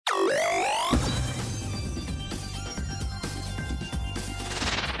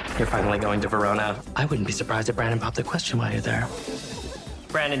You're finally going to Verona. I wouldn't be surprised if Brandon popped the question while you're there.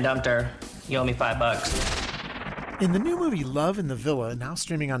 Brandon dumped her. You owe me $5. In the new movie Love in the Villa, now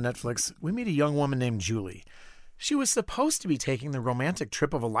streaming on Netflix, we meet a young woman named Julie. She was supposed to be taking the romantic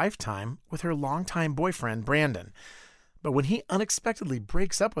trip of a lifetime with her longtime boyfriend, Brandon. But when he unexpectedly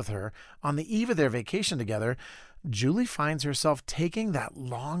breaks up with her on the eve of their vacation together, Julie finds herself taking that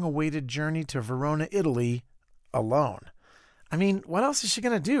long-awaited journey to Verona, Italy, alone. I mean, what else is she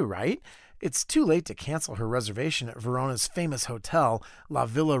going to do, right? It's too late to cancel her reservation at Verona's famous hotel, La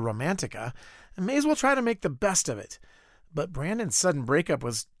Villa Romantica, and may as well try to make the best of it. But Brandon's sudden breakup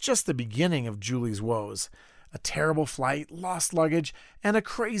was just the beginning of Julie's woes. A terrible flight, lost luggage, and a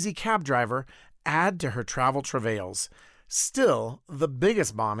crazy cab driver add to her travel travails. Still, the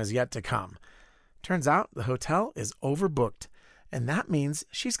biggest bomb is yet to come. Turns out the hotel is overbooked, and that means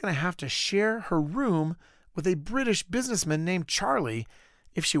she's going to have to share her room with a British businessman named Charlie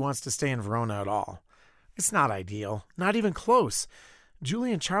if she wants to stay in Verona at all. It's not ideal, not even close.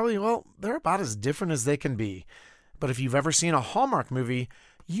 Julie and Charlie, well, they're about as different as they can be. But if you've ever seen a Hallmark movie,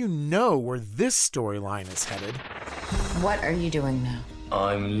 you know where this storyline is headed. What are you doing now?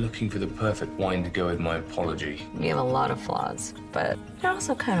 I'm looking for the perfect wine to go with my apology. You have a lot of flaws, but you're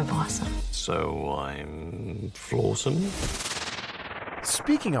also kind of awesome. So I'm flawsome?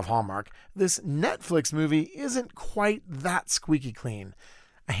 Speaking of Hallmark, this Netflix movie isn't quite that squeaky clean.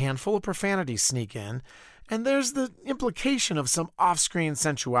 A handful of profanities sneak in, and there's the implication of some off-screen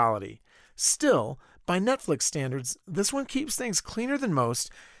sensuality. Still, by Netflix standards, this one keeps things cleaner than most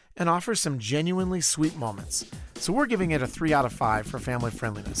and offers some genuinely sweet moments. So we're giving it a 3 out of 5 for family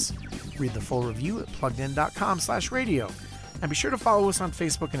friendliness. Read the full review at pluggedin.com/radio. And be sure to follow us on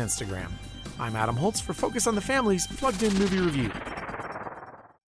Facebook and Instagram. I'm Adam Holtz for Focus on the Family's Plugged In Movie Review.